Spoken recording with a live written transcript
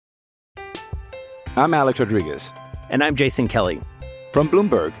I'm Alex Rodriguez. And I'm Jason Kelly. From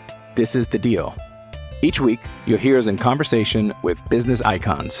Bloomberg, this is The Deal. Each week, you'll hear us in conversation with business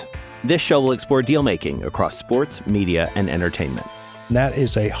icons. This show will explore deal-making across sports, media, and entertainment. That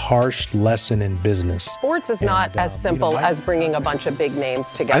is a harsh lesson in business. Sports is not as simple as bringing a bunch of big names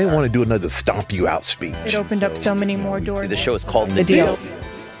together. I didn't want to do another stomp you out speech. It opened up so many more doors. The show is called The Deal.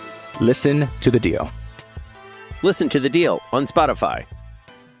 Listen to The Deal. Listen to The Deal on Spotify.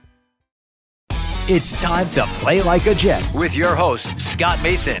 It's time to play like a Jet with your host, Scott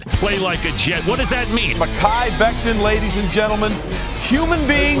Mason. Play like a Jet. What does that mean? Mekhi Becton, ladies and gentlemen. Human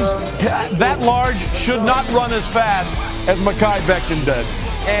beings that large should not run as fast as Mekhi Becton did.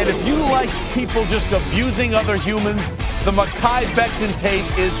 And if you like people just abusing other humans, the Mekhi Becton tape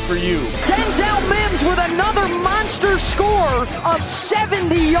is for you. Denzel Mims with another monster score of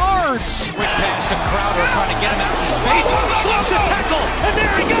 70 yards. Quick pass to Crowder trying to get him out of space. Slips a tackle, and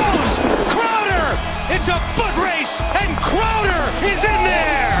there he goes. Crowder! It's a foot race, and Crowder is in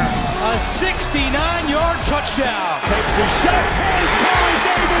there. A 69-yard touchdown. Takes a shot. Here's Corey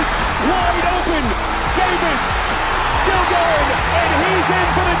Davis wide open. Davis still going, and he's in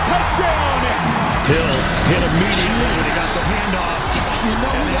for the touchdown. Hill hit immediately when he got the handoff. You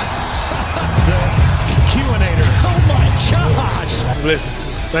know that's the Q-inator. Oh my gosh. Listen,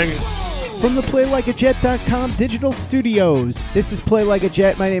 thank you. From the PlayLikeAJet.com digital studios, this is Play Like a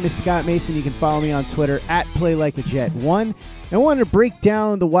Jet. My name is Scott Mason. You can follow me on Twitter at PlayLikeAJet1. I wanted to break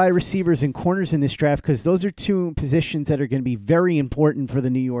down the wide receivers and corners in this draft because those are two positions that are going to be very important for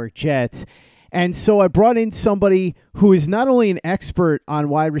the New York Jets. And so I brought in somebody who is not only an expert on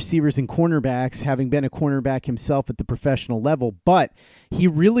wide receivers and cornerbacks, having been a cornerback himself at the professional level, but he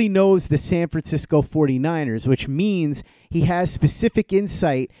really knows the San Francisco 49ers, which means he has specific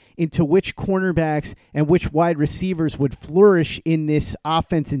insight into which cornerbacks and which wide receivers would flourish in this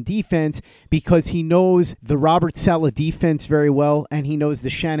offense and defense because he knows the Robert Saleh defense very well and he knows the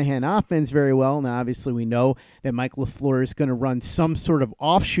Shanahan offense very well. Now, obviously, we know that Mike LaFleur is going to run some sort of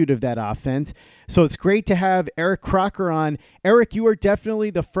offshoot of that offense. So it's great to have Eric Crocker on. Eric, you are definitely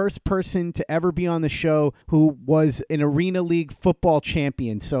the first person to ever be on the show who was an Arena League football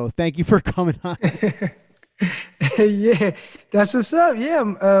champion. So thank you for coming on. Yeah, that's what's up. Yeah,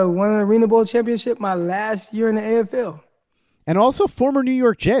 won an Arena Bowl championship my last year in the AFL. And also former New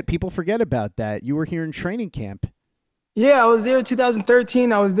York Jet. People forget about that. You were here in training camp. Yeah, I was there in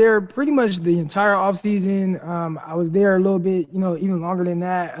 2013. I was there pretty much the entire offseason. I was there a little bit, even longer than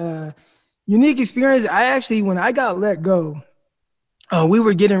that. Unique experience. When I got let go, we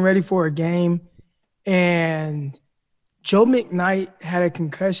were getting ready for a game, and Joe McKnight had a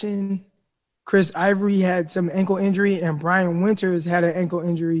concussion. Chris Ivory had some ankle injury, and Brian Winters had an ankle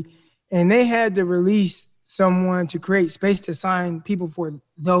injury, and they had to release someone to create space to sign people for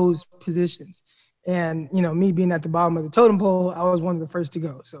those positions. And, me being at the bottom of the totem pole, I was one of the first to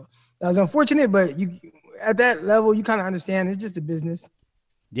go. So that was unfortunate, but at that level, you kind of understand it's just a business.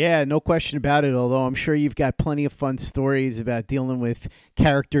 Yeah, no question about it, although I'm sure you've got plenty of fun stories about dealing with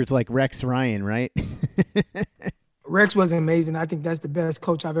characters like Rex Ryan, right? Rex was amazing. I think that's the best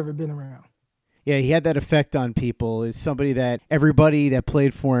coach I've ever been around. Yeah, he had that effect on people. Is somebody that everybody that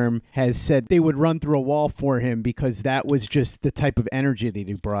played for him has said they would run through a wall for him because that was just the type of energy that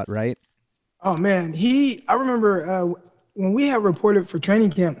he brought, right? Oh, man. I remember when we had reported for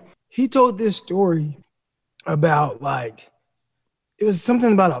training camp, he told this story about, it was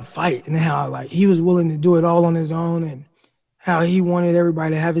something about a fight and how, he was willing to do it all on his own and how he wanted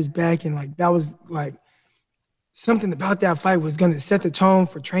everybody to have his back. And, that was, something about that fight was going to set the tone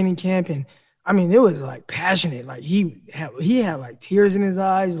for training camp. And, it was, passionate. He had, tears in his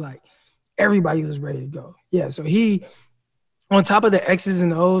eyes. Everybody was ready to go. Yeah, so he – on top of the X's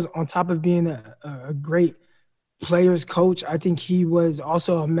and O's, on top of being a great players coach, I think he was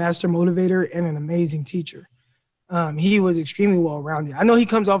also a master motivator and an amazing teacher. He was extremely well-rounded. I know he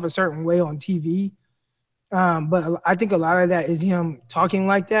comes off a certain way on TV, but I think a lot of that is him talking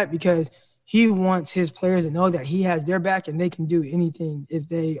like that because he wants his players to know that he has their back and they can do anything if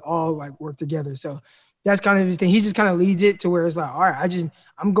they all work together. So that's kind of his thing. He just kind of leads it to where it's all right,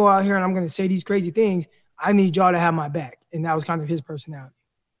 I'm go out here and I'm going to say these crazy things. I need y'all to have my back. And that was kind of his personality.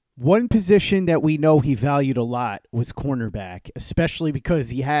 One position that we know he valued a lot was cornerback, especially because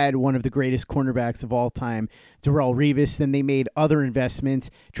he had one of the greatest cornerbacks of all time, Darrelle Revis. Then they made other investments,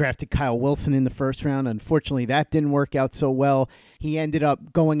 drafted Kyle Wilson in the first round. Unfortunately, that didn't work out so well. He ended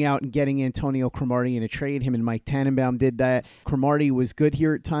up going out and getting Antonio Cromartie in a trade. Him and Mike Tannenbaum did that. Cromartie was good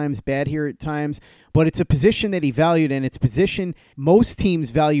here at times, bad here at times. But it's a position that he valued, and it's a position most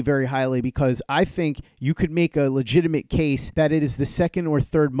teams value very highly because I think you could make a legitimate case that it is the second or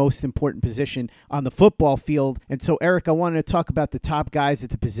third most important position on the football field. And so, Eric, I wanted to talk about the top guys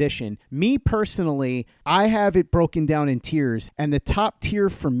at the position. Me personally, I have it broken down in tiers, and the top tier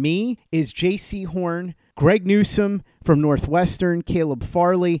for me is J.C. Horn, Greg Newsome from Northwestern, Caleb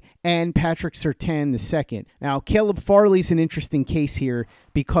Farley, and Patrick Surtain II. Now, Caleb Farley's an interesting case here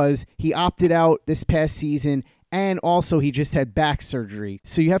because he opted out this past season, and also he just had back surgery.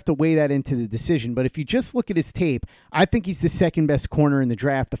 So you have to weigh that into the decision. But if you just look at his tape, I think he's the second best corner in the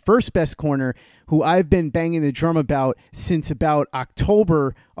draft. The first best corner, who I've been banging the drum about since about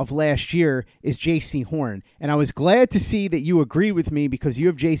October of last year, is J.C. Horn. And I was glad to see that you agreed with me because you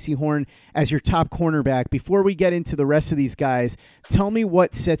have J.C. Horn as your top cornerback. Before we get into the rest of these guys, tell me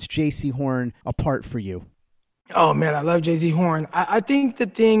what sets J.C. Horn apart for you. Oh, man, I love J.C. Horn. I think the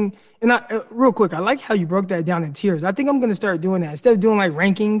thing, and real quick, I like how you broke that down in tiers. I think I'm going to start doing that instead of doing like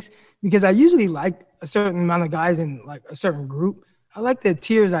rankings, because I usually like a certain amount of guys in like a certain group. I like the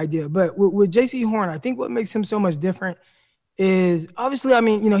tiers idea. But with J.C. Horn, I think what makes him so much different is obviously, I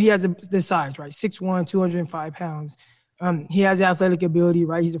mean, he has the size, right? 6'1", 205 pounds. He has athletic ability,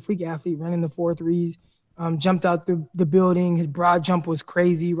 right? He's a freak athlete running the 4.3s. Jumped out the building. His broad jump was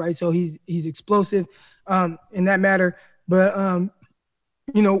crazy, right? So he's explosive in that matter. But,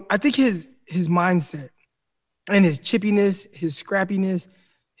 I think his mindset and his chippiness, his scrappiness,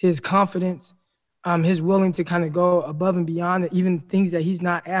 his confidence, his willing to kind of go above and beyond even things that he's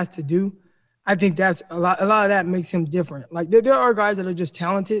not asked to do. I think that's a lot of that makes him different. Like there are guys that are just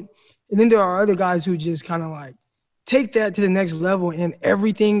talented, and then there are other guys who just kind of like take that to the next level, and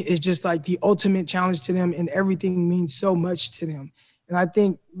everything is just like the ultimate challenge to them, and everything means so much to them. And I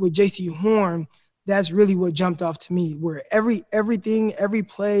think with J.C. Horn, that's really what jumped off to me, where everything, every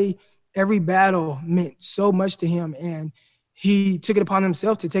play, every battle meant so much to him, and he took it upon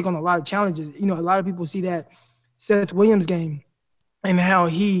himself to take on a lot of challenges. A lot of people see that Seth Williams game and how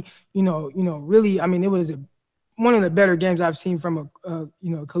he, really, I mean, it was one of the better games I've seen from a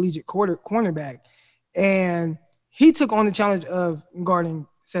collegiate cornerback. And he took on the challenge of guarding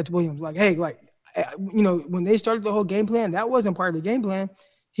Seth Williams. Like, hey, when they started the whole game plan, that wasn't part of the game plan.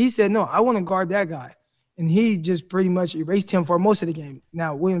 He said, no, I want to guard that guy. And he just pretty much erased him for most of the game.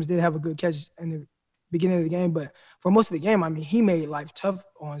 Now, Williams did have a good catch in the beginning of the game, but for most of the game, I mean, he made life tough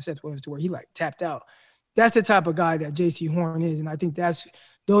on Seth Williams to where he tapped out. That's the type of guy that J.C. Horn is. And I think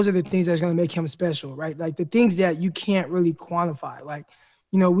those are the things that's going to make him special, right? Like the things that you can't really quantify. Like,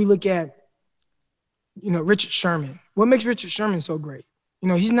 we look at, Richard Sherman. What makes Richard Sherman so great?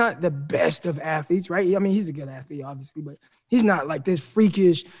 He's not the best of athletes, right? I mean, he's a good athlete, obviously, but he's not like this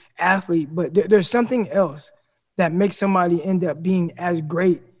freakish athlete. But there's something else that makes somebody end up being as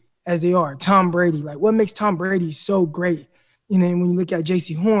great as they are. Tom Brady. Like, what makes Tom Brady so great? And when you look at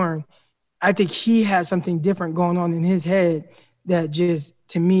J.C. Horn, I think he has something different going on in his head that just,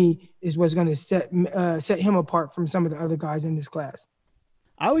 to me, is what's going to set him apart from some of the other guys in this class.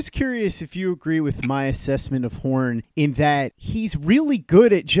 I was curious if you agree with my assessment of Horn in that he's really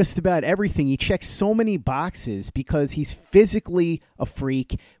good at just about everything. He checks so many boxes because he's physically a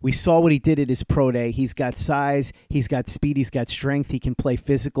freak. We saw what he did at his pro day. He's got size, he's got speed, he's got strength, he can play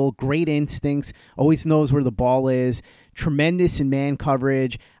physical, great instincts, always knows where the ball is, tremendous in man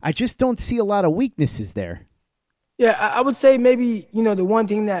coverage. I just don't see a lot of weaknesses there. Yeah, I would say maybe, the one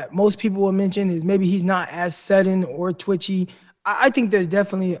thing that most people will mention is maybe he's not as sudden or twitchy. I think there's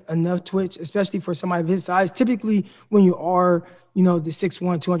definitely enough twitch, especially for somebody of his size. Typically, when you are, the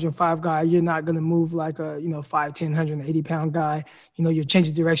 6'1", 205 guy, you're not going to move like a, 5'10", 180-pound guy. Your change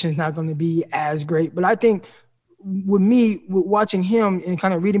of direction is not going to be as great. But I think with watching him and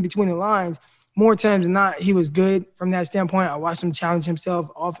kind of reading between the lines, more times than not, he was good from that standpoint. I watched him challenge himself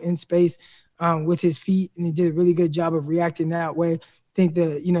off in space with his feet, and he did a really good job of reacting that way. I think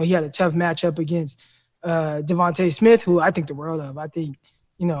that, he had a tough matchup against Devontae Smith, who I think the world of. I think,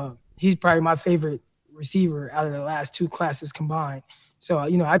 he's probably my favorite receiver out of the last two classes combined. So,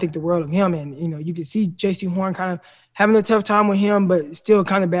 I think the world of him. And, you can see J.C. Horn kind of having a tough time with him, but still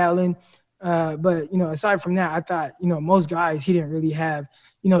kind of battling. But, aside from that, I thought, most guys he didn't really have,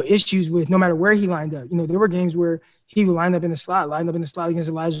 issues with no matter where he lined up. There were games where he would line up in the slot against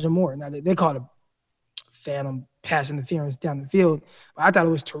Elijah Moore. Now, they called it phantom pass interference down the field. But I thought it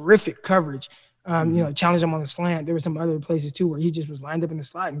was terrific coverage. Challenge him on the slant. There were some other places too where he just was lined up in the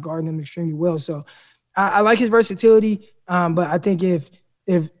slot and guarding them extremely well. So I like his versatility. But I think if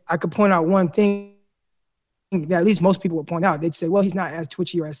I could point out one thing that at least most people would point out. They'd say, well, he's not as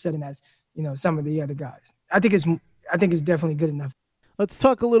twitchy or as sudden as, some of the other guys. I think it's definitely good enough. Let's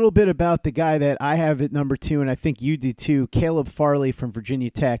talk a little bit about the guy that I have at number 2, and I think you do too, Caleb Farley from Virginia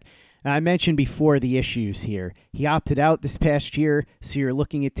Tech. Now, I mentioned before the issues here. He opted out this past year, so you're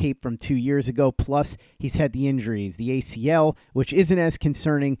looking at tape from 2 years ago, plus he's had the injuries, the ACL, which isn't as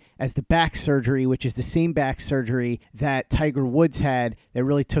concerning as the back surgery, which is the same back surgery that Tiger Woods had that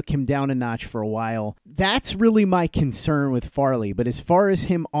really took him down a notch for a while. That's really my concern with Farley, but as far as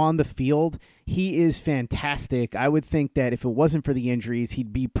him on the field, he is fantastic. I would think that if it wasn't for the injuries,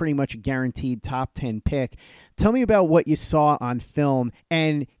 he'd be pretty much a guaranteed top 10 pick. Tell me about what you saw on film.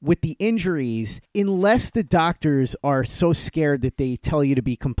 And with the injuries, unless the doctors are so scared that they tell you to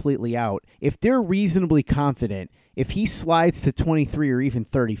be completely out, if they're reasonably confident, if he slides to 23 or even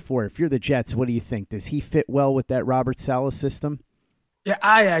 34, if you're the Jets, what do you think? Does he fit well with that Robert Saleh system? Yeah,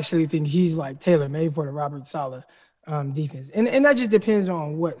 I actually think he's like tailor-made for the Robert Saleh defense. And that just depends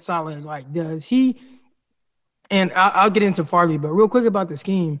on what Saleh does. And I'll get into Farley, but real quick about the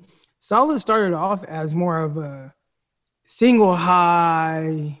scheme. Saleh started off as more of a single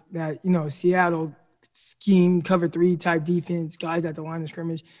high that, Seattle scheme, cover 3 type defense, guys at the line of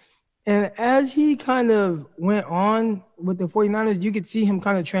scrimmage. And as he kind of went on with the 49ers, you could see him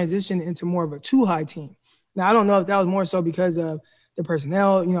kind of transition into more of a 2-high team. Now, I don't know if that was more so because of the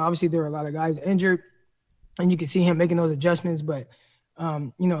personnel. Obviously there were a lot of guys injured, and you could see him making those adjustments. But,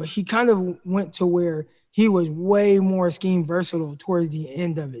 he kind of went to where he was way more scheme versatile towards the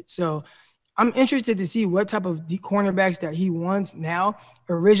end of it. So I'm interested to see what type of cornerbacks that he wants now.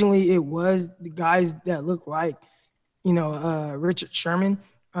 Originally, it was the guys that look like, Richard Sherman.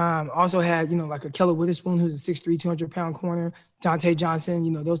 Also had, like a Keller Witherspoon, who's a 6'3", 200-pound corner, Dante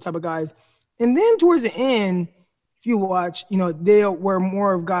Johnson, those type of guys. And then towards the end, if you watch, there were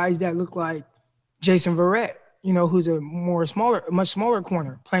more of guys that look like Jason Verrett, who's a much smaller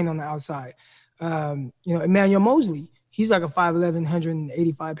corner playing on the outside. Emmanuel Mosley, he's like a 5'11",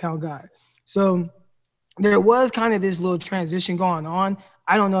 185-pound guy. So there was kind of this little transition going on.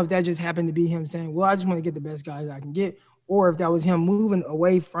 I don't know if that just happened to be him saying, well, I just want to get the best guys I can get, or if that was him moving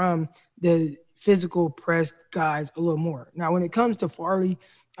away from the physical press guys a little more. Now, when it comes to Farley,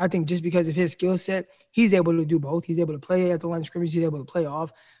 I think just because of his skill set, he's able to do both. He's able to play at the line of scrimmage. He's able to play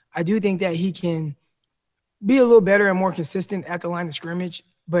off. I do think that he can be a little better and more consistent at the line of scrimmage,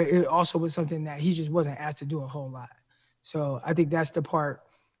 but it also was something that he just wasn't asked to do a whole lot. So I think that's the part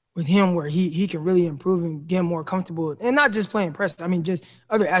with him where he can really improve and get more comfortable, and not just playing press. I mean, just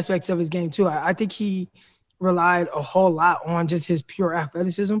other aspects of his game too. I think he relied a whole lot on just his pure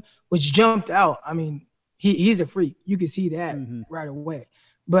athleticism, which jumped out. I mean, he's a freak. You could see that right away.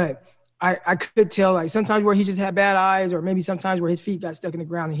 But I could tell, like, sometimes where he just had bad eyes, or maybe sometimes where his feet got stuck in the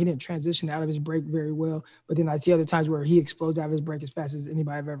ground and he didn't transition out of his break very well. But then I see other times where he explodes out of his break as fast as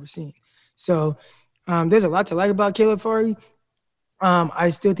anybody I've ever seen. So there's a lot to like about Caleb Farley. I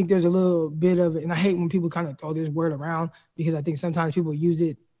still think there's a little bit of it, and I hate when people kind of throw this word around, because I think sometimes people use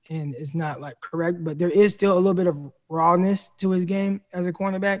it and it's not like correct, but there is still a little bit of rawness to his game as a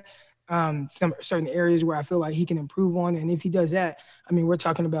cornerback. Some certain areas where I feel like he can improve on. And if he does that, I mean, we're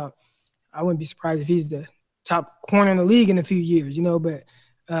talking about, I wouldn't be surprised if he's the top corner in the league in a few years, but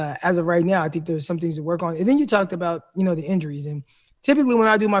as of right now, I think there's some things to work on. And then you talked about, the injuries, and typically when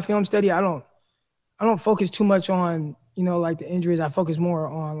I do my film study, I don't focus too much on, like the injuries. I focus more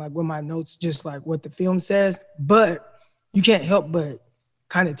on like with my notes, just like what the film says, but you can't help but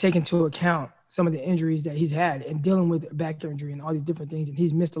kind of take into account some of the injuries that he's had and dealing with a back injury and all these different things. And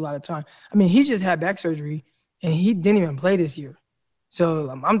he's missed a lot of time. I mean, he just had back surgery and he didn't even play this year. So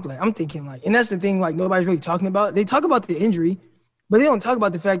I'm thinking like, and that's the thing, like nobody's really talking about. They talk about the injury, but they don't talk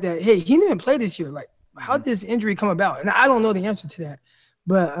about the fact that, hey, he didn't even play this year. Like, how did this injury come about? And I don't know the answer to that.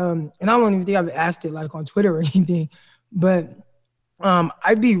 But, and I don't even think I've asked it like on Twitter or anything, but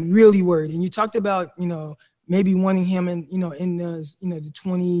I'd be really worried. And you talked about, maybe wanting him in, in the, the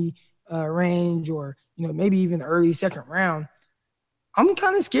 20 range, or, maybe even early second round. I'm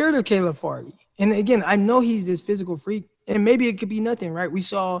kind of scared of Caleb Farley. And again, I know he's this physical freak, and maybe it could be nothing, right? We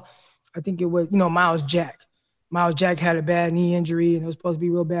saw, I think it was, Miles Jack. Miles Jack had a bad knee injury, and it was supposed to be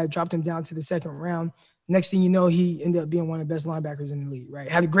real bad, dropped him down to the second round. Next thing you know, he ended up being one of the best linebackers in the league,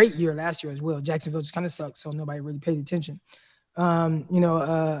 right? Had a great year last year as well. Jacksonville just kind of sucked, so nobody really paid attention.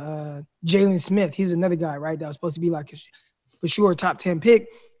 Jalen Smith, he was another guy, right, that was supposed to be like for sure top 10 pick,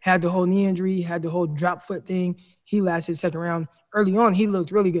 had the whole knee injury, had the whole drop foot thing. He lasted second round. Early on, he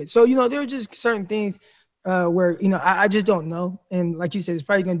looked really good. So, there are just certain things where, I just don't know. And like you said, it's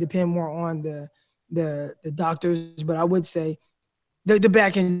probably going to depend more on the doctors. But I would say the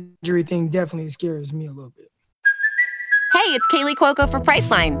back injury thing definitely scares me a little bit. Hey, it's Kaylee Cuoco for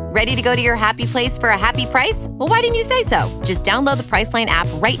Priceline. Ready to go to your happy place for a happy price? Well, why didn't you say so? Just download the Priceline app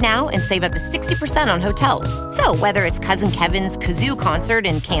right now and save up to 60% on hotels. So whether it's Cousin Kevin's Kazoo Concert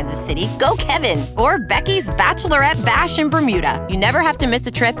in Kansas City, go Kevin, or Becky's Bachelorette Bash in Bermuda, you never have to miss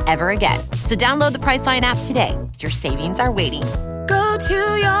a trip ever again. So download the Priceline app today. Your savings are waiting. Go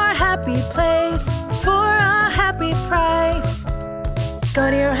to your happy place for a happy price.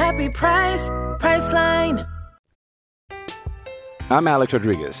 Go to your happy price, Priceline. I'm Alex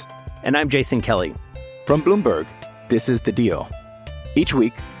Rodriguez. And I'm Jason Kelly. From Bloomberg, this is The Deal. Each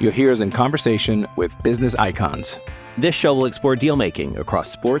week, you'll hear us in conversation with business icons. This show will explore deal-making across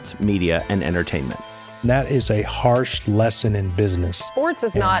sports, media, and entertainment. That is a harsh lesson in business. Sports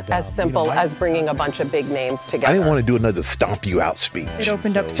is not as simple as bringing a bunch of big names together. I didn't want to do another stomp you out speech. It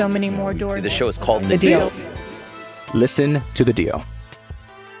opened up so many more doors. The show is called The Deal. Listen to The Deal.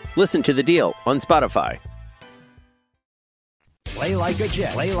 Listen to The Deal on Spotify. Play like a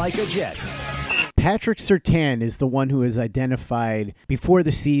Jet. Play like a Jet. Patrick Surtain is the one who is identified before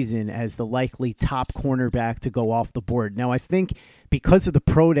the season as the likely top cornerback to go off the board. Now, I think because of the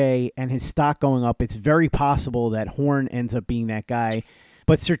pro day and his stock going up, it's very possible that Horn ends up being that guy.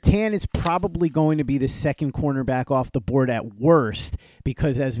 But Surtain is probably going to be the second cornerback off the board at worst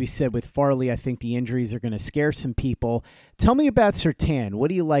because, as we said with Farley, I think the injuries are going to scare some people. Tell me about Surtain. What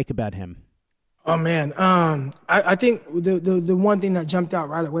do you like about him? Oh, man. I think the one thing that jumped out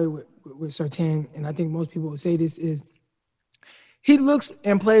right away with Surtain, and I think most people would say this, is he looks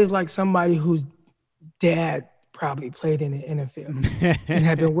and plays like somebody whose dad probably played in the NFL and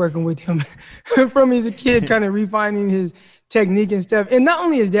had been working with him from he's a kid, kind of refining his technique and stuff. And not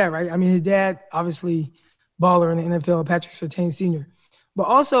only his dad, right? I mean, his dad, obviously, baller in the NFL, Patrick Surtain Sr. But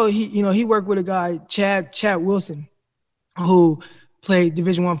also, he worked with a guy, Chad Wilson, who played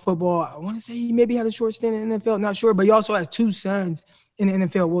Division I football. I want to say he maybe had a short stint in the NFL, not sure, but he also has two sons in the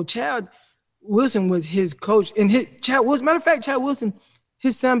NFL. Well, Chad Wilson was his coach, and Chad Wilson,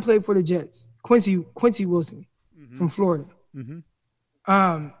 his son played for the Jets, Quincy Wilson from Florida.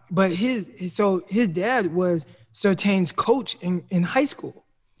 Mm-hmm. But his dad was Surtain's coach in high school.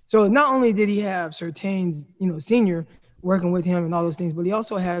 So not only did he have Surtain's, senior working with him and all those things, but he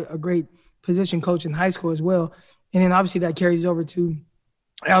also had a great position coach in high school as well. And then obviously that carries over to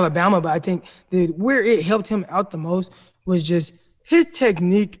Alabama. But I think that where it helped him out the most was just his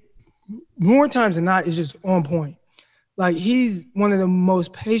technique, more times than not, is just on point. Like, he's one of the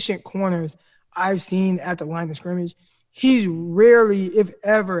most patient corners I've seen at the line of scrimmage. He's rarely, if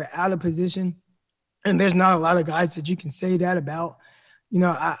ever, out of position. And there's not a lot of guys that you can say that about.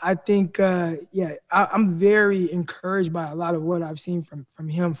 I think, I'm very encouraged by a lot of what I've seen from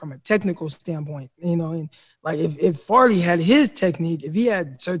him from a technical standpoint. And like if Farley had his technique, if he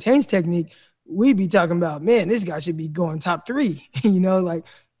had Surtain's technique, we'd be talking about, man, this guy should be going top 3,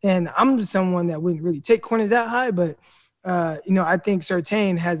 and I'm someone that wouldn't really take corners that high, but, I think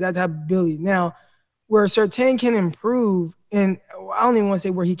Surtain has that type of ability. Now, where Surtain can improve, and I don't even want to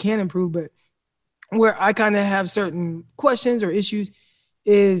say where he can improve, but where I kind of have certain questions or issues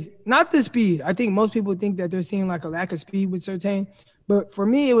is not the speed. I think most people think that they're seeing like a lack of speed with Surtain, but for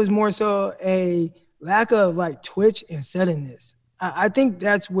me, it was more so a lack of like twitch and suddenness. I think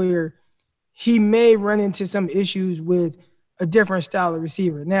that's where he may run into some issues with a different style of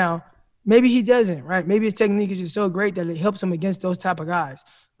receiver. Now, maybe he doesn't, right? Maybe his technique is just so great that it helps him against those type of guys.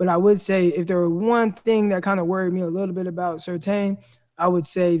 But I would say if there were one thing that kind of worried me a little bit about Surtain, I would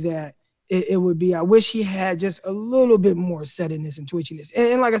say that it would be, I wish he had just a little bit more suddenness and twitchiness.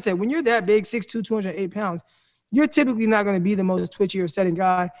 And like I said, when you're that big, 6'2", 208 pounds, you're typically not going to be the most twitchy or sudden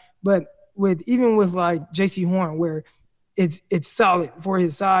guy. But even with like J.C. Horn, where it's solid for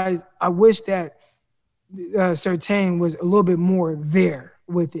his size, I wish that Surtain was a little bit more there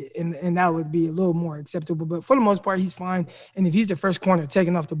with it, and that would be a little more acceptable. But for the most part, he's fine. And if he's the first corner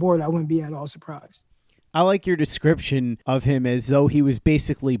taken off the board, I wouldn't be at all surprised. I like your description of him as though he was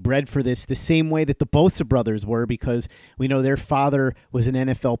basically bred for this, the same way that the Bosa brothers were, because we know their father was an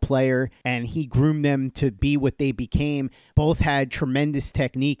NFL player and he groomed them to be what they became. Both had tremendous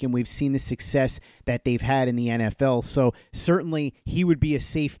technique, and we've seen the success that they've had in the NFL. So certainly he would be a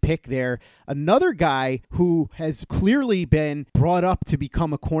safe pick there. Another guy who has clearly been brought up to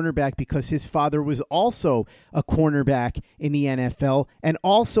become a cornerback because his father was also a cornerback in the NFL, and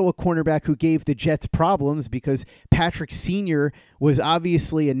also a cornerback who gave the Jets problems because Patrick Sr. was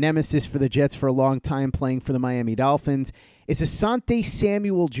obviously a nemesis for the Jets for a long time, playing for the Miami Dolphins, is Asante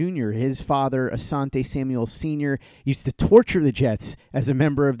Samuel Jr. His father, Asante Samuel Sr., used to torture the Jets as a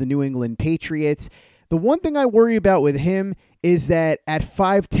member of the New England Patriots. The one thing I worry about with him is that at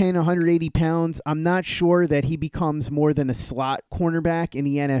 5'10", 180 pounds, I'm not sure that he becomes more than a slot cornerback in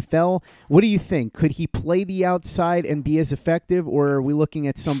the NFL. What do you think? Could he play the outside and be as effective, or are we looking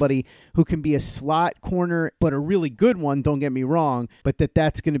at somebody who can be a slot corner, but a really good one, don't get me wrong, but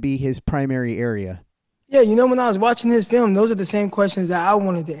that's going to be his primary area? Yeah, when I was watching his film, those are the same questions that I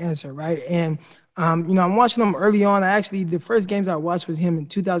wanted to answer, right? And, I'm watching him early on. The first games I watched was him in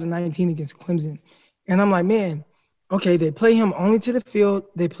 2019 against Clemson. And I'm like, man, okay, they play him only to the field.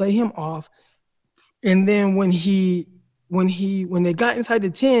 They play him off. And then when they got inside the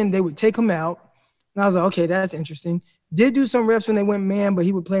 10, they would take him out. And I was like, okay, that's interesting. Did do some reps when they went man, but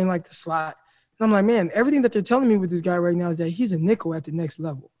he would play in like the slot. And I'm like, man, everything that they're telling me with this guy right now is that he's a nickel at the next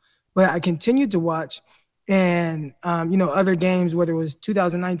level. But I continued to watch. And, other games, whether it was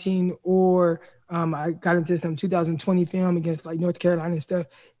 2019 or I got into some 2020 film against like North Carolina and stuff.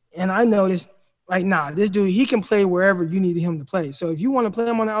 And I noticed like, this dude, he can play wherever you need him to play. So if you want to play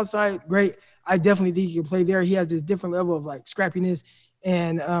him on the outside, great. I definitely think he can play there. He has this different level of like scrappiness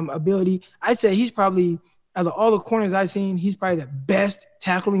and ability. I'd say he's probably, out of all the corners I've seen, he's probably the best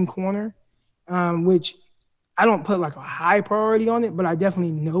tackling corner, which I don't put like a high priority on it, but I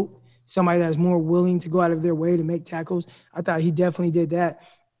definitely note somebody that's more willing to go out of their way to make tackles. I thought he definitely did that.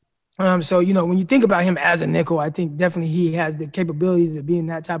 So, when you think about him as a nickel, I think definitely he has the capabilities of being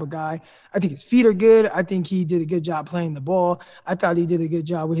that type of guy. I think his feet are good. I think he did a good job playing the ball. I thought he did a good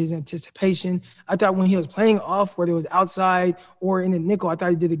job with his anticipation. I thought when he was playing off, whether it was outside or in the nickel, I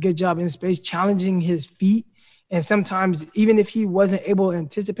thought he did a good job in space, challenging his feet. And sometimes, even if he wasn't able to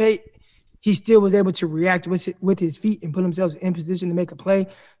anticipate, he still was able to react with his feet and put himself in position to make a play.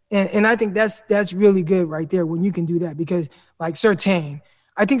 And I think that's really good right there when you can do that, because like Surtain,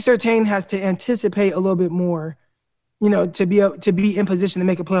 I think Surtain has to anticipate a little bit more, to be in position to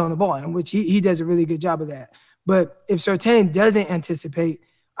make a play on the ball, in which he does a really good job of that. But if Surtain doesn't anticipate,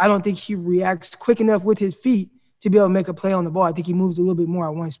 I don't think he reacts quick enough with his feet to be able to make a play on the ball. I think he moves a little bit more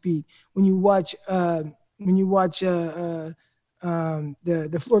at one speed. When you watch the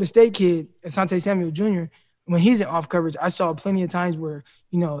Florida State kid, Asante Samuel Jr., when he's in off coverage, I saw plenty of times where,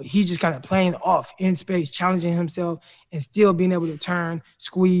 he's just kind of playing off in space, challenging himself and still being able to turn,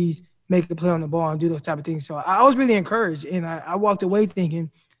 squeeze, make a play on the ball and do those type of things. So I was really encouraged, and I walked away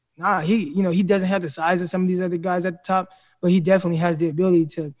thinking, he doesn't have the size of some of these other guys at the top, but he definitely has the ability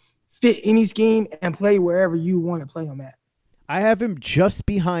to fit any scheme and play wherever you want to play him at. I have him just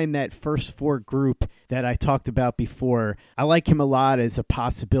behind that first four group that I talked about before. I like him a lot as a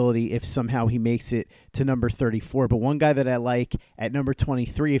possibility if somehow he makes it to number 34. But one guy that I like at number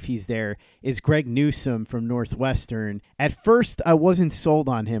 23, if he's there, is Greg Newsome from Northwestern. At first, I wasn't sold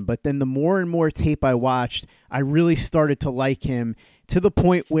on him, but then the more and more tape I watched, I really started to like him to the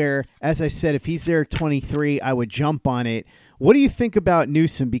point where, as I said, if he's there at 23, I would jump on it. What do you think about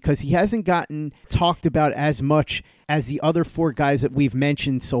Newsome? Because he hasn't gotten talked about as much as the other four guys that we've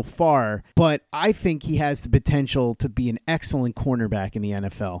mentioned so far, but I think he has the potential to be an excellent cornerback in the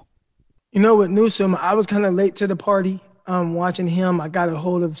NFL. With Newsome, I was kind of late to the party watching him. I got a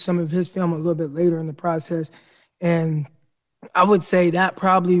hold of some of his film a little bit later in the process, and I would say that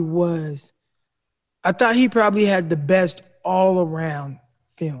I thought he probably had the best all-around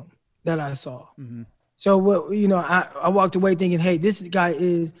film that I saw. Mm-hmm. So, I walked away thinking, hey, this guy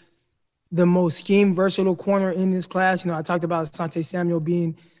is the most scheme versatile corner in this class. I talked about Asante Samuel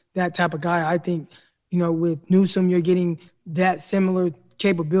being that type of guy. I think, with Newsome, you're getting that similar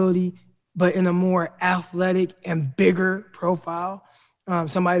capability, but in a more athletic and bigger profile.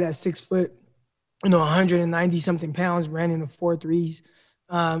 Somebody that's 6 foot, 190 something pounds, ran in the 4.3s.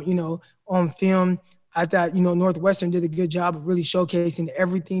 On film, I thought, Northwestern did a good job of really showcasing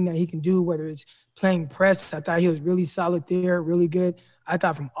everything that he can do, whether it's playing press. I thought he was really solid there, really good. I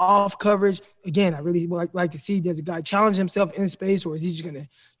thought from off coverage, again, I really like to see, does a guy challenge himself in space, or is he just going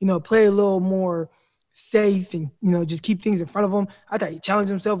to, play a little more safe and, just keep things in front of him? I thought he challenged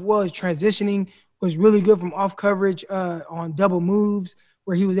himself well. His transitioning was really good from off coverage on double moves,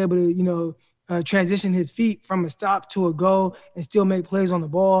 where he was able to, transition his feet from a stop to a go and still make plays on the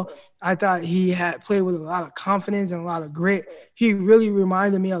ball. I thought he had played with a lot of confidence and a lot of grit. He really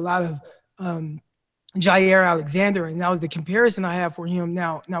reminded me a lot of Jair Alexander, and that was the comparison I have for him.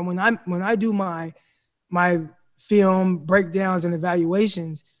 Now when I do my film breakdowns and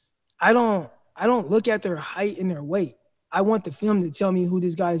evaluations, I don't look at their height and their weight. I want the film to tell me who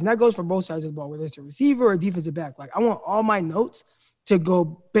this guy is, and that goes for both sides of the ball, whether it's a receiver or a defensive back. Like, I want all my notes to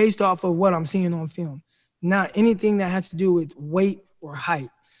go based off of what I'm seeing on film, not anything that has to do with weight or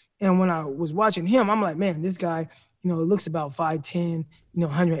height. And when I was watching him, I'm like, man, this guy, looks about 5'10",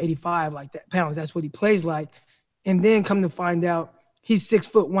 185 like that pounds. That's what he plays like. And then come to find out he's 6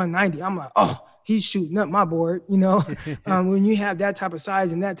 foot 190. I'm like, oh, he's shooting up my board, you know. When you have that type of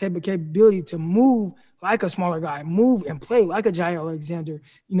size and that type of capability to move like a smaller guy, move and play like a Jair Alexander,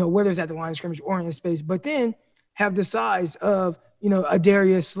 you know, whether it's at the line of scrimmage or in space, but then have the size of, you know, a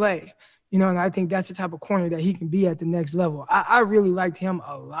Darius Slay, you know, and I think that's the type of corner that he can be at the next level. I really liked him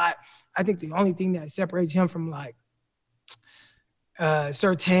a lot. I think the only thing that separates him from like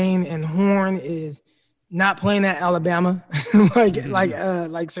Surtain and Horn is not playing at Alabama like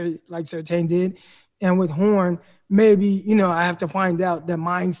Surtain did. And with Horn, maybe, you know, I have to find out the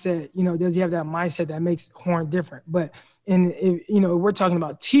mindset, you know, does he have that mindset that makes Horn different? But you know, we're talking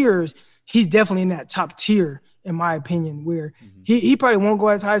about tiers, he's definitely in that top tier, in my opinion, where he probably won't go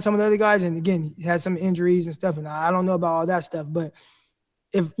as high as some of the other guys. And again, he had some injuries and stuff, and I don't know about all that stuff. But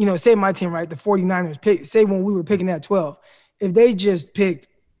if, you know, say my team, right, the 49ers pick, say when we were picking at 12, if they just picked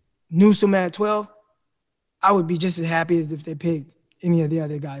Newsome at 12, I would be just as happy as if they picked any of the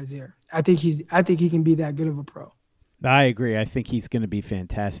other guys there. I think he can be that good of a pro. I agree. I think he's going to be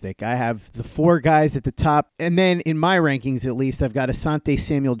fantastic. I have the 4 guys at the top, and then in my rankings, at least, I've got Asante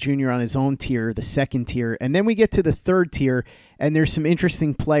Samuel Jr. on his own tier, the second tier, and then we get to the third tier, and there's some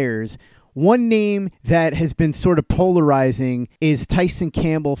interesting players. One name that has been sort of polarizing is Tyson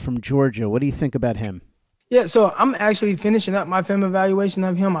Campbell from Georgia. What do you think about him? Yeah, so I'm actually finishing up my film evaluation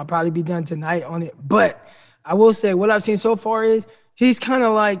of him. I'll probably be done tonight on it, but I will say what I've seen so far is he's kind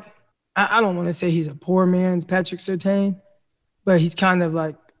of like, I don't want to say he's a poor man's Patrick Surtain, but he's kind of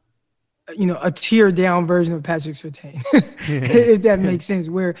like, you know, a tier down version of Patrick Surtain, if that makes sense.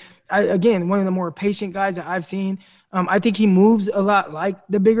 Where, again, one of the more patient guys that I've seen. I think he moves a lot like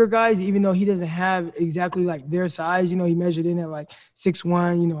the bigger guys, even though he doesn't have exactly like their size. You know, he measured in at like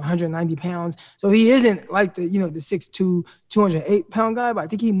 6'1", you know, 190 pounds. So he isn't like the, you know, the 6'2", 208-pound guy, but I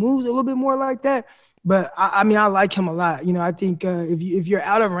think he moves a little bit more like that. But I mean, I like him a lot. You know, I think if you're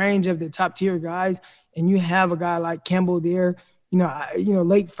out of range of the top tier guys and you have a guy like Campbell there, you know,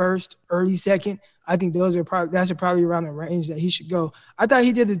 late first, early second, I think that's probably around the range that he should go. I thought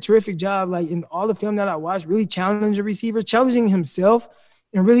he did a terrific job, like in all the film that I watched, really challenging the receiver, challenging himself,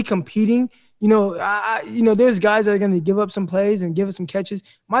 and really competing. You know, there's guys that are going to give up some plays and give up some catches.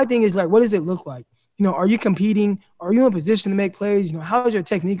 My thing is like, what does it look like? You know, are you competing? Are you in a position to make plays? You know, how is your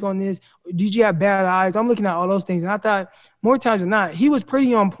technique on this? Did you have bad eyes? I'm looking at all those things. And I thought more times than not, he was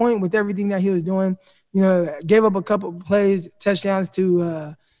pretty on point with everything that he was doing. You know, gave up a couple of plays, touchdowns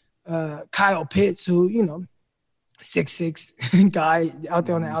to Kyle Pitts, who, you know, 6'6" guy out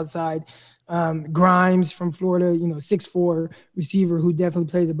there on the outside. Grimes from Florida, you know, 6'4" receiver who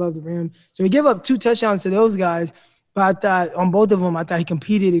definitely plays above the rim. So he gave up 2 touchdowns to those guys. But I thought on both of them, I thought he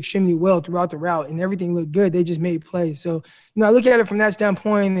competed extremely well throughout the route, and everything looked good. They just made plays. So, you know, I look at it from that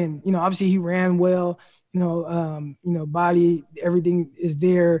standpoint, and, you know, obviously he ran well. You know, body, everything is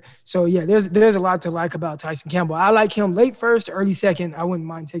there. So yeah, there's a lot to like about Tyson Campbell. I like him late first, early second. I wouldn't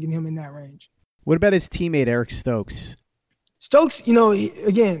mind taking him in that range. What about his teammate Eric Stokes? Stokes, you know,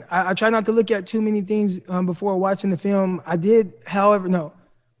 again, I try not to look at too many things before watching the film. I did, however, no.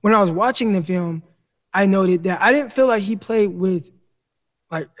 When I was watching the film, I noted that I didn't feel like he played with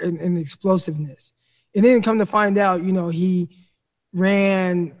like an explosiveness. And then come to find out, you know, he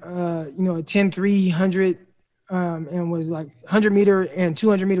ran, you know, a 10-300 and was like 100-meter and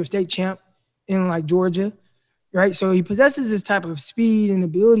 200-meter state champ in like Georgia, right? So he possesses this type of speed and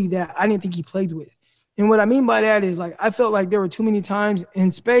ability that I didn't think he played with. And what I mean by that is like I felt like there were too many times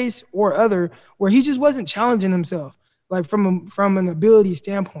in space or other where he just wasn't challenging himself, like from an ability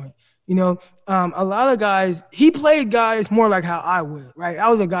standpoint. You know, a lot of guys, he played guys more like how I would, right? I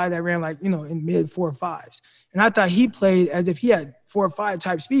was a guy that ran like, you know, in mid 4.5s. And I thought he played as if he had 4.5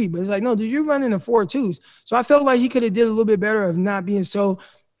 type speed, but it's like, no, dude, you're running the 4.2s. So I felt like he could have did a little bit better of not being so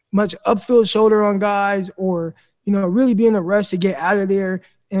much upfield shoulder on guys or, you know, really be in a rush to get out of there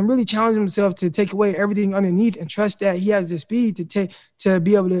and really challenge himself to take away everything underneath and trust that he has the speed to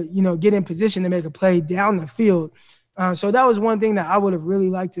be able to, you know, get in position to make a play down the field. So that was one thing that I would have really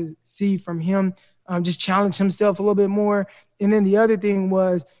liked to see from him, just challenge himself a little bit more. And then the other thing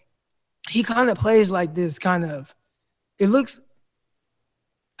was he kind of plays like this kind of, it looks,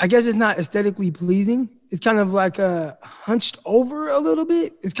 I guess it's not aesthetically pleasing. It's kind of like hunched over a little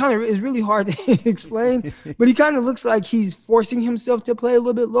bit. It's really hard to explain, but he kind of looks like he's forcing himself to play a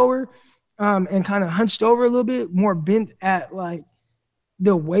little bit lower and kind of hunched over a little bit, more bent at like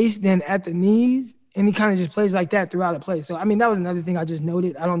the waist than at the knees. And he kind of just plays like that throughout the play. So, I mean, that was another thing I just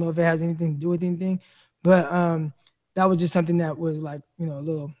noted. I don't know if it has anything to do with anything, but that was just something that was like, you know, a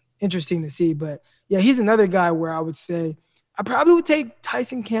little interesting to see. But yeah, he's another guy where I would say I probably would take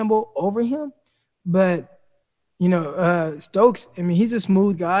Tyson Campbell over him. But, Stokes, I mean, he's a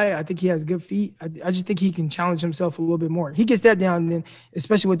smooth guy. I think he has good feet. I just think he can challenge himself a little bit more. He gets that down, and then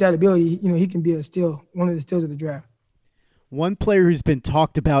especially with that ability, he can be one of the steals of the draft. One player who's been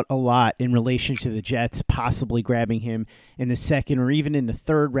talked about a lot in relation to the Jets, possibly grabbing him in the second or even in the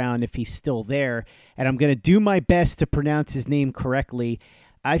third round if he's still there, and I'm going to do my best to pronounce his name correctly,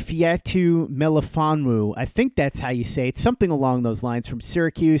 Ifeatu Melifonwu. I think that's how you say it. Something along those lines, from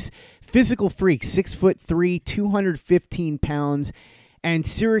Syracuse. Physical freak, 6'3", 215 pounds. And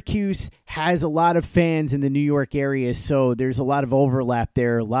Syracuse has a lot of fans in the New York area, so there's a lot of overlap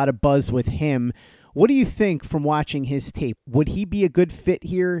there, a lot of buzz with him. What do you think from watching his tape? Would he be a good fit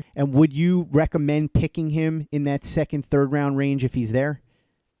here, and would you recommend picking him in that second, third round range if he's there?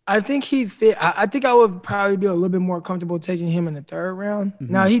 I think he'd fit. I think I would probably be a little bit more comfortable taking him in the third round.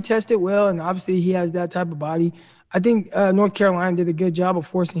 Mm-hmm. Now, he tested well, and obviously he has that type of body. I think North Carolina did a good job of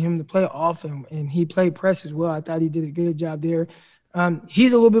forcing him to play off, and he played press as well. I thought he did a good job there.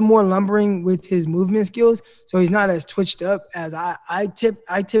 He's a little bit more lumbering with his movement skills, so he's not as twitched up as I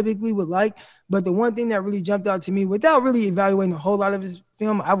typically would like. But the one thing that really jumped out to me, without really evaluating a whole lot of his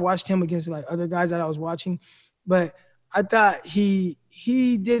film, I've watched him against like other guys that I was watching, but I thought he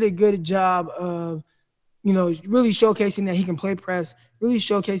did a good job of, really showcasing that he can play press, really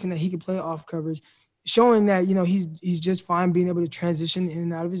showcasing that he can play off coverage, showing that, he's just fine being able to transition in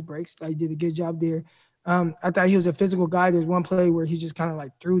and out of his breaks. Like, he did a good job there. I thought he was a physical guy. There's one play where he just kind of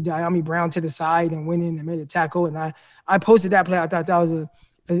like threw Diami Brown to the side and went in and made a tackle. And I posted that play. I thought that was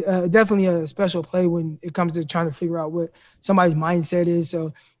definitely a special play when it comes to trying to figure out what somebody's mindset is.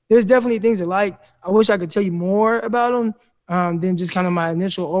 So there's definitely things I like. I wish I could tell you more about him than just kind of my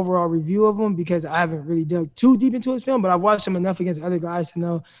initial overall review of him, because I haven't really dug too deep into his film, but I've watched him enough against other guys to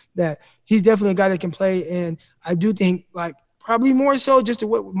know that he's definitely a guy that can play. And I do think, like, probably more so just to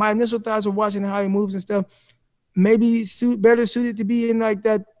what my initial thoughts of watching how he moves and stuff, maybe better suited to be in like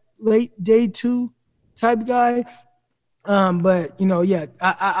that late day 2 type guy. But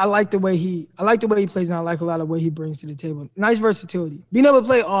I like the way he plays, and I like a lot of what he brings to the table. Nice versatility, being able to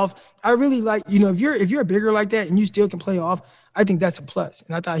play off. I really like, if you're bigger like that and you still can play off, I think that's a plus.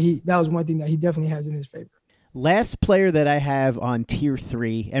 And I thought that was one thing that he definitely has in his favor. Last player that I have on tier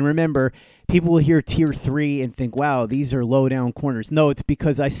 3, and remember, people will hear tier 3 and think, wow, these are low down corners. No, it's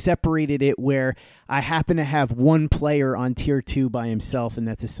because I separated it where I happen to have one player on tier 2 by himself, and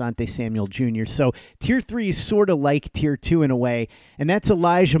that's Asante Samuel Jr. So tier 3 is sort of like tier 2 in a way, and that's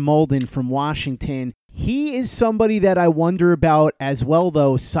Elijah Molden from Washington. He is somebody that I wonder about as well,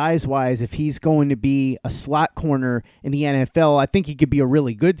 though, size-wise, if he's going to be a slot corner in the NFL. I think he could be a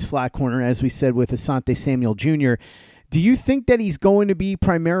really good slot corner, as we said, with Asante Samuel Jr. Do you think that he's going to be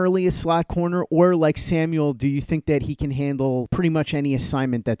primarily a slot corner, or like Samuel, do you think that he can handle pretty much any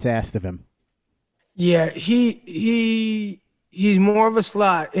assignment that's asked of him? Yeah, he's more of a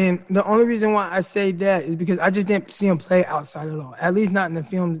slot, and the only reason why I say that is because I just didn't see him play outside at all, at least not in the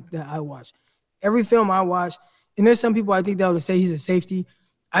films that I watched. Every film I watched, and there's some people I think that would say he's a safety.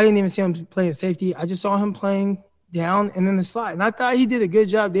 I didn't even see him playing safety. I just saw him playing down and in the slot, and I thought he did a good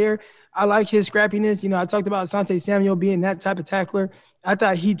job there. I like his scrappiness. I talked about Asante Samuel being that type of tackler. I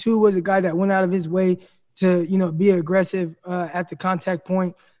thought he, too, was a guy that went out of his way to, be aggressive at the contact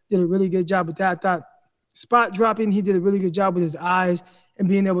point. Did a really good job with that. I thought spot dropping, he did a really good job with his eyes and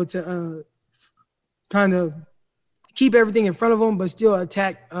being able to kind of keep everything in front of him, but still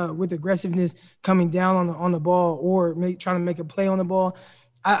attack with aggressiveness coming down on the ball or trying to make a play on the ball.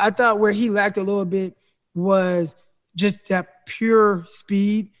 I thought where he lacked a little bit was just that pure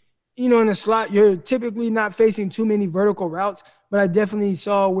speed. In the slot, you're typically not facing too many vertical routes, but I definitely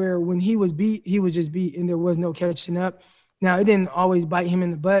saw where when he was beat, he was just beat and there was no catching up. Now, it didn't always bite him in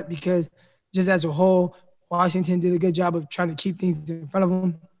the butt because just as a whole, Washington did a good job of trying to keep things in front of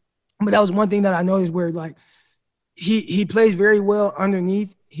him. But that was one thing that I noticed where, like, he plays very well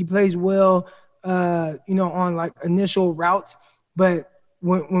underneath. He plays well, on, like, initial routes. But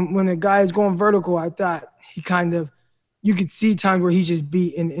when a guy is going vertical, I thought he kind of – you could see times where he's just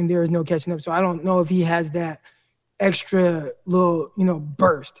beat and there is no catching up. So I don't know if he has that extra little,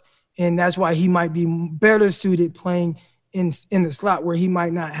 burst. And that's why he might be better suited playing in the slot where he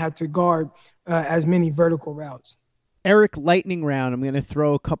might not have to guard as many vertical routes. Eric, lightning round. I'm going to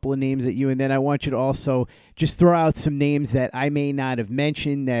throw a couple of names at you, and then I want you to also just throw out some names that I may not have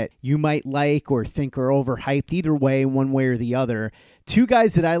mentioned that you might like or think are overhyped, either way, one way or the other. Two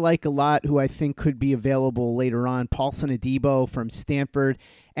guys that I like a lot who I think could be available later on, Paulson Adebo from Stanford,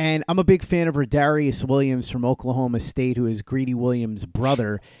 and I'm a big fan of Rodarius Williams from Oklahoma State, who is Greedy Williams'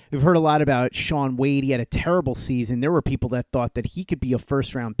 brother. We've heard a lot about Sean Wade. He had a terrible season. There were people that thought that he could be a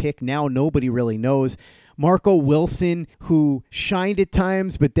first-round pick. Now nobody really knows. Marco Wilson, who shined at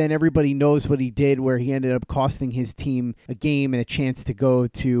times, but then everybody knows what he did, where he ended up costing his team a game and a chance to go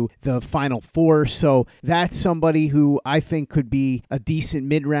to the Final Four. So that's somebody who I think could be a decent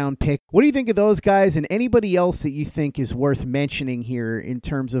mid-round pick. What do you think of those guys, and anybody else that you think is worth mentioning here in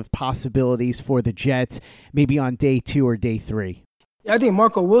terms of possibilities for the Jets, maybe on day 2 or day 3? Yeah, I think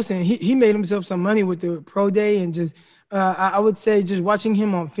Marco Wilson, he made himself some money with the pro day, and just I would say just watching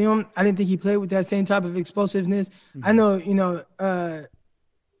him on film, I didn't think he played with that same type of explosiveness. Mm-hmm. I know,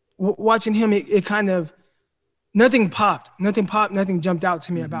 watching him, it kind of nothing popped, nothing jumped out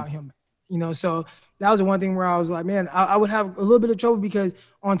to me about him. So that was the one thing where I was like, man, I would have a little bit of trouble, because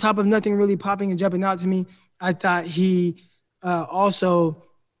on top of nothing really popping and jumping out to me, I thought he also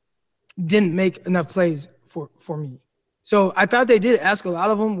didn't make enough plays for me. So I thought they did ask a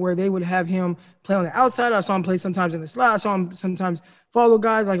lot of them where they would have him play on the outside. I saw him play sometimes in the slot. I saw him sometimes follow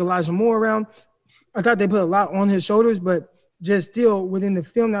guys like Elijah Moore around. I thought they put a lot on his shoulders, but just still within the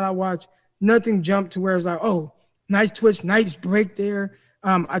film that I watched, nothing jumped to where it's like, oh, nice twitch, nice break there.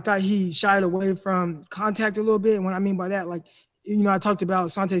 I thought he shied away from contact a little bit. And what I mean by that, like, I talked about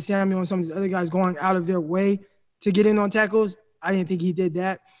Asante Samuel and some of these other guys going out of their way to get in on tackles. I didn't think he did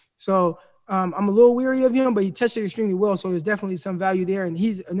that. So I'm a little weary of him, but he tested extremely well. So there's definitely some value there. And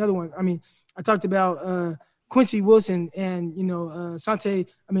he's another one. I mean, I talked about Quincy Wilson and, Patrick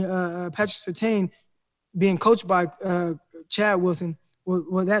Surtain being coached by Chad Wilson.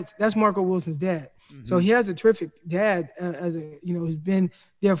 Well, that's Marco Wilson's dad. Mm-hmm. So he has a terrific dad who's been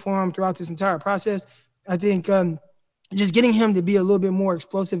there for him throughout this entire process. I think just getting him to be a little bit more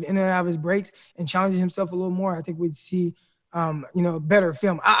explosive in and out of his breaks and challenging himself a little more, I think we'd see better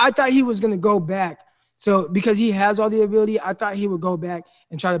film. I thought he was going to go back. So because he has all the ability, I thought he would go back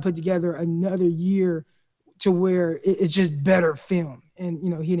and try to put together another year to where it's just better film. And,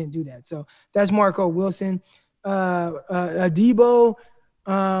 he didn't do that. So that's Marco Wilson. Adebo,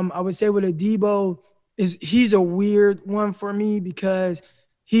 I would say with Adebo, he's a weird one for me, because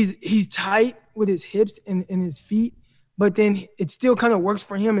he's tight with his hips and his feet, but then it still kind of works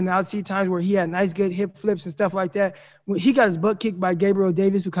for him. And I'd see times where he had nice, good hip flips and stuff like that. When he got his butt kicked by Gabriel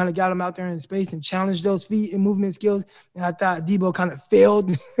Davis, who kind of got him out there in space and challenged those feet and movement skills. And I thought Debo kind of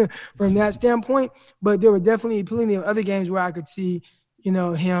failed from that standpoint. But there were definitely plenty of other games where I could see,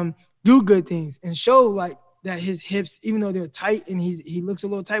 him do good things and show like that his hips, even though they're tight and he looks a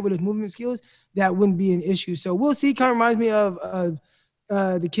little tight with his movement skills, that wouldn't be an issue. So we'll see. Kind of reminds me of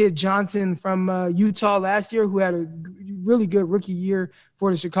the kid Johnson from Utah last year, who had a really good rookie year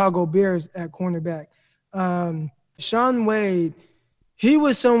for the Chicago Bears at cornerback. Shaun Wade, he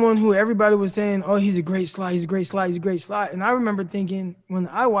was someone who everybody was saying, oh, he's a great slot, he's a great slot, he's a great slot. And I remember thinking when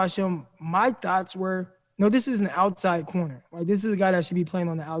I watched him, my thoughts were, no, this is an outside corner. Like, this is a guy that should be playing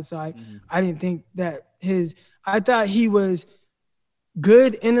on the outside. Mm-hmm. I didn't think that I thought he was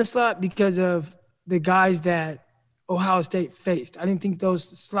good in the slot because of the guys that Ohio State faced. I didn't think those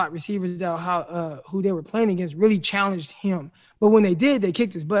slot receivers that who they were playing against really challenged him. But when they did, they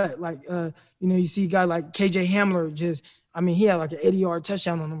kicked his butt. Like, you see a guy like KJ Hamler he had like an 80-yard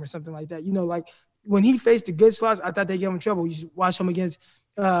touchdown on him or something like that. Like when he faced the good slots, I thought they gave him trouble. You should watch him against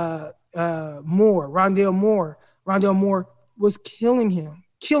Rondale Moore. Rondale Moore was killing him.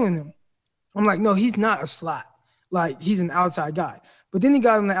 I'm like, no, he's not a slot. Like, he's an outside guy. But then he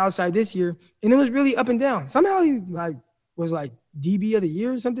got on the outside this year, and it was really up and down. Somehow he was DB of the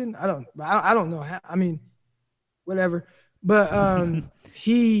year or something. I don't know how. I mean, whatever. But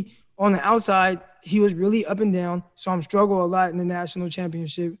he on the outside, he was really up and down. Saw him struggle a lot in the national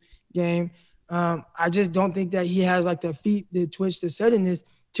championship game. I just don't think that he has the feet, the twitch, the suddenness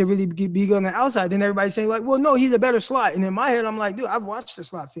to really be good on the outside. Then everybody's saying well, no, he's a better slot. And in my head, I'm like, dude, I've watched the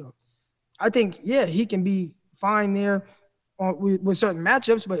slot film. I think, yeah, he can be fine there with certain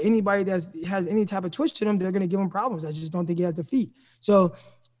matchups, but anybody that has any type of twitch to them, they're going to give him problems. I just don't think he has the feet. So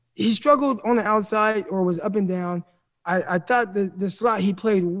he struggled on the outside or was up and down. I thought the slot he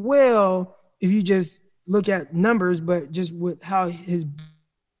played well if you just look at numbers, but just with how his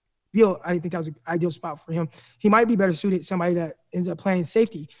build, I didn't think that was an ideal spot for him. He might be better suited somebody that ends up playing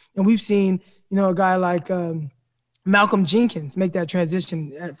safety. And we've seen, a guy like Malcolm Jenkins make that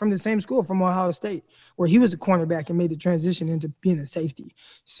transition from the same school, from Ohio State, where he was a cornerback and made the transition into being a safety.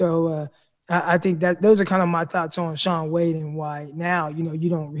 So I think that those are kind of my thoughts on Shaun Wade and why now, you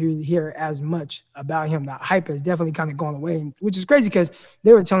don't really hear as much about him. The hype has definitely kind of gone away, which is crazy because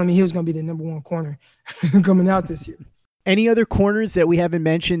they were telling me he was going to be the number one corner coming out this year. Any other corners that we haven't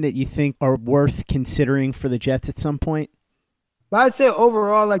mentioned that you think are worth considering for the Jets at some point? But I'd say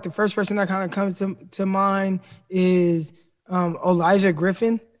overall, the first person that kind of comes to mind is Elijah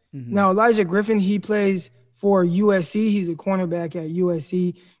Griffin. Mm-hmm. Now, Elijah Griffin, he plays for USC. He's a cornerback at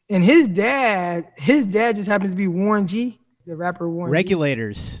USC. And his dad just happens to be Warren G, the rapper Warren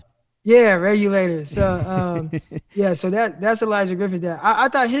Regulators. G. Yeah, Regulators. So, so that's Elijah Griffin's dad. I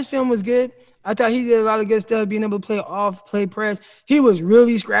thought his film was good. I thought he did a lot of good stuff, being able to play off, play press. He was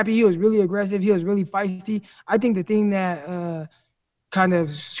really scrappy. He was really aggressive. He was really feisty. I think the thing that kind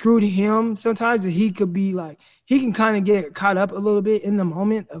of screwed him sometimes is he can kind of get caught up a little bit in the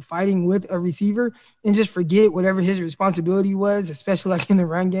moment of fighting with a receiver and just forget whatever his responsibility was, especially like in the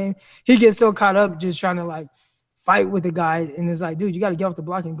run game. He gets so caught up just trying to like fight with the guy, and it's like, dude, you got to get off the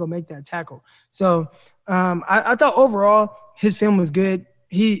block and go make that tackle. So I thought overall his film was good.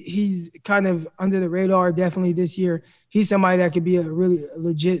 He's kind of under the radar definitely this year. He's somebody that could be a really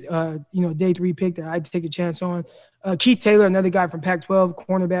legit, day 3 pick that I'd take a chance on. Keith Taylor, another guy from Pac-12,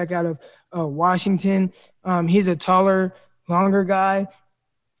 cornerback out of Washington. He's a taller, longer guy.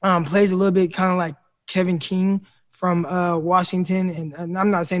 Plays a little bit kind of like Kevin King from Washington. And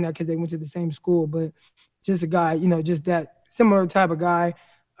I'm not saying that because they went to the same school, but just a guy, just that similar type of guy.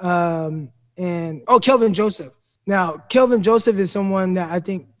 Kelvin Joseph. Now, Kelvin Joseph is someone that I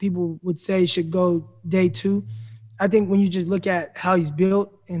think people would say should go day 2. I think when you just look at how he's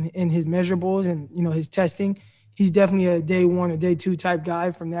built and his measurables and, his testing, he's definitely a day 1 or day 2 type guy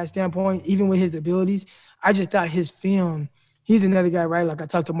from that standpoint, even with his abilities. I just thought his film, he's another guy, right? Like I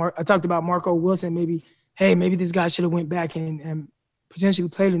talked about Marco Wilson, maybe this guy should have went back and potentially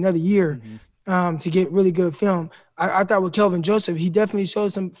played another year to get really good film. I thought with Kelvin Joseph, he definitely showed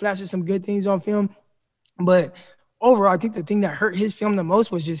some flashes, some good things on film. But overall, I think the thing that hurt his film the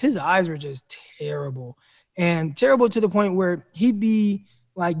most was just his eyes were just terrible. And terrible to the point where he'd be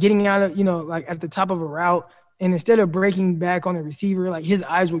like getting out of, like at the top of a route, and instead of breaking back on the receiver, like his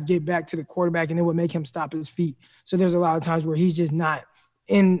eyes would get back to the quarterback and it would make him stop his feet. So there's a lot of times where he's just not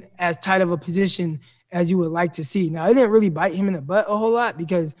in as tight of a position as you would like to see. Now, it didn't really bite him in the butt a whole lot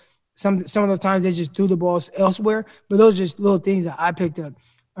because some of those times they just threw the balls elsewhere, but those are just little things that I picked up.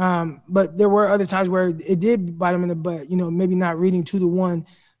 But there were other times where it did bite him in the butt, maybe not reading 2-1,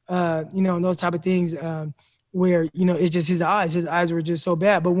 and those type of things where, it's just his eyes were just so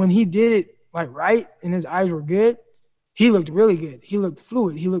bad. But when he did it right and his eyes were good, he looked really good. He looked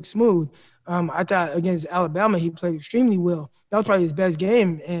fluid. He looked smooth. I thought against Alabama, he played extremely well. That was probably his best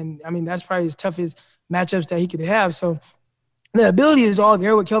game. And that's probably his toughest matchups that he could have. So the ability is all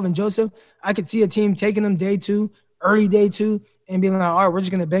there with Kelvin Joseph. I could see a team taking him day 2, early day 2, and being like, all right, we're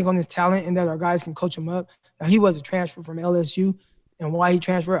just going to bank on this talent and that our guys can coach him up. Now, he was a transfer from LSU, and why he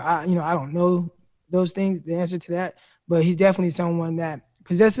transferred, I don't know those things, the answer to that. But he's definitely someone that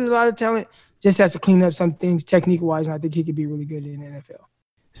possesses a lot of talent, just has to clean up some things technique-wise, and I think he could be really good in the NFL.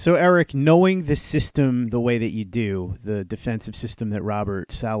 So, Eric, knowing the system the way that you do, the defensive system that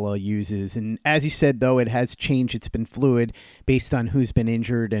Robert Saleh uses, and as you said, though, it has changed. It's been fluid based on who's been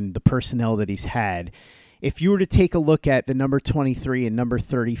injured and the personnel that he's had. If you were to take a look at the number 23 and number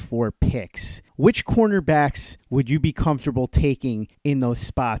 34 picks, which cornerbacks would you be comfortable taking in those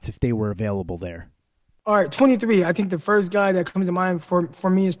spots if they were available there? All right, 23. I think the first guy that comes to mind for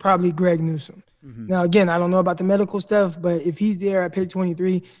me is probably Greg Newsome. Mm-hmm. Now, again, I don't know about the medical stuff, but if he's there at pick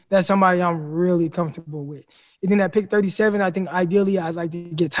 23, that's somebody I'm really comfortable with. And then at pick 37, I think ideally I'd like to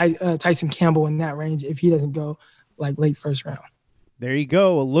get Tyson Campbell in that range if he doesn't go like late first round. There you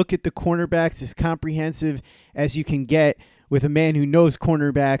go. A look at the cornerbacks as comprehensive as you can get with a man who knows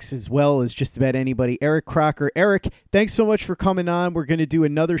cornerbacks as well as just about anybody, Eric Crocker. Eric, thanks so much for coming on. We're going to do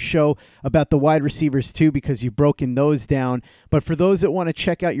another show about the wide receivers too because you've broken those down. But for those that want to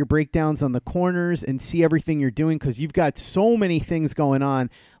check out your breakdowns on the corners and see everything you're doing, because you've got so many things going on,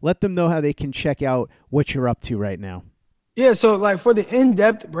 let them know how they can check out what you're up to right now. Yeah, so like for the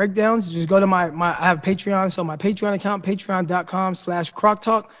in-depth breakdowns, just go to my I have Patreon. So my Patreon account,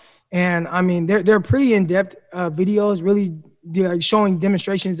 patreon.com/CrocTalk. And they're pretty in-depth videos, really showing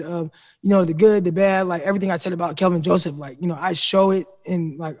demonstrations of, the good, the bad, like everything I said about Kelvin Joseph. Like, I show it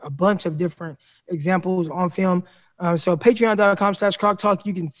in like a bunch of different examples on film. So patreon.com/CrocTalk,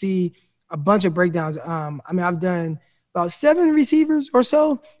 you can see a bunch of breakdowns. I've done about 7 receivers or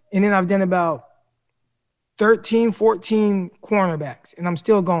so, and then I've done about 13, 14 cornerbacks, and I'm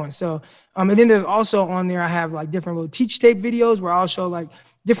still going. So, and then there's also on there, I have like different little teach tape videos where I'll show like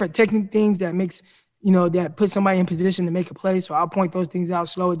different technique things that makes, that put somebody in position to make a play. So I'll point those things out,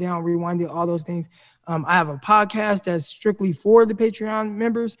 slow it down, rewind it, all those things. I have a podcast that's strictly for the Patreon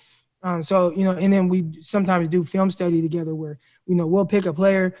members. And then we sometimes do film study together where, we'll pick a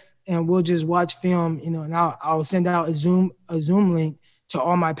player and we'll just watch film, and I'll send out a Zoom link to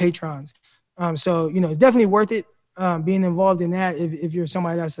all my patrons. It's definitely worth it. being involved in that if you're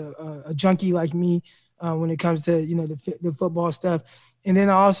somebody that's a junkie like me when it comes to, the football stuff. And then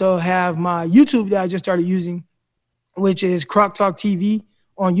I also have my YouTube that I just started using, which is Croc Talk TV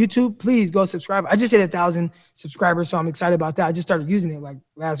on YouTube. Please go subscribe. I just hit 1,000 subscribers, so I'm excited about that. I just started using it like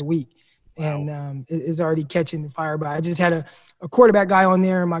last week. Wow. And it's already catching the fire. But I just had a quarterback guy on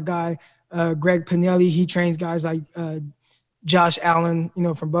there, and my guy, Greg Pinelli, he trains guys like Josh Allen,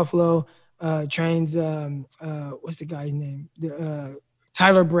 from Buffalo, trains, what's the guy's name?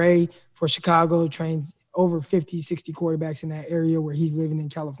 Tyler Bray for Chicago, trains over 50, 60 quarterbacks in that area where he's living in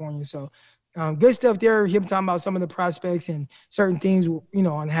California. So good stuff there. Him talking about some of the prospects and certain things,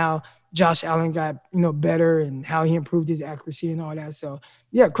 on how Josh Allen got, better and how he improved his accuracy and all that. So,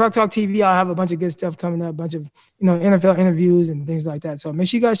 yeah, Croc Talk TV, I'll have a bunch of good stuff coming up, a bunch of, NFL interviews and things like that. So make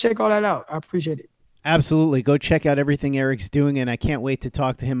sure you guys check all that out. I appreciate it. Absolutely. Go check out everything Eric's doing, and I can't wait to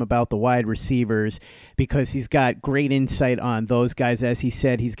talk to him about the wide receivers because he's got great insight on those guys. As he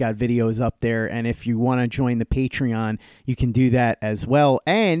said, he's got videos up there, and if you want to join the Patreon, you can do that as well.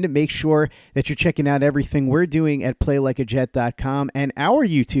 And make sure that you're checking out everything we're doing at PlayLikeAJet.com and our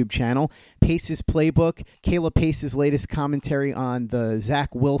YouTube channel, Pace's Playbook, Caleb Pace's latest commentary on the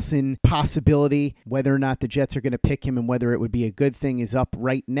Zach Wilson possibility, whether or not the Jets are going to pick him and whether it would be a good thing, is up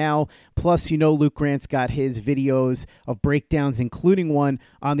right now. Plus, Luke Grant's got his videos of breakdowns, including one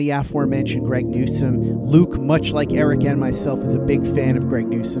on the aforementioned Greg Newsome. Luke, much like Eric and myself, is a big fan of Greg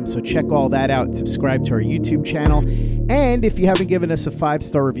Newsome, so check all that out and subscribe to our YouTube channel. And if you haven't given us a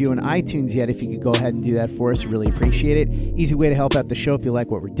 5-star review on iTunes yet, if you could go ahead and do that for us, we really appreciate it. Easy way to help out the show if you like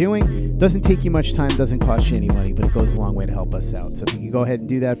what we're doing. Doesn't take you much time, doesn't cost you any money, but it goes a long way to help us out. So if you could go ahead and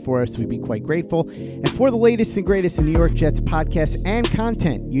do that for us, we'd be quite grateful. And for the latest and greatest in New York Jets podcasts and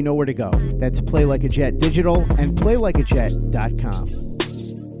content, you know where to go. That's Play Like a Jet Digital and PlayLikeAJet.com.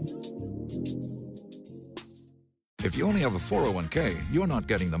 If you only have a 401k, you're not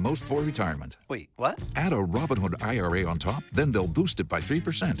getting the most for retirement. Wait, what? Add a Robinhood IRA on top, then they'll boost it by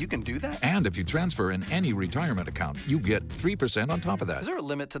 3%. You can do that? And if you transfer in any retirement account, you get 3% on top of that. Is there a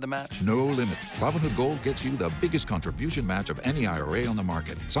limit to the match? No limit. Robinhood Gold gets you the biggest contribution match of any IRA on the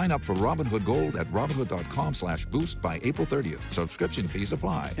market. Sign up for Robinhood Gold at Robinhood.com/boost by April 30th. Subscription fees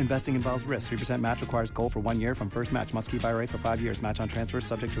apply. Investing involves risk. 3% match requires gold for 1 year from first match. Must keep IRA for 5 years. Match on transfers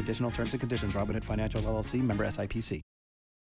subject to additional terms and conditions. Robinhood Financial LLC, member SIPC.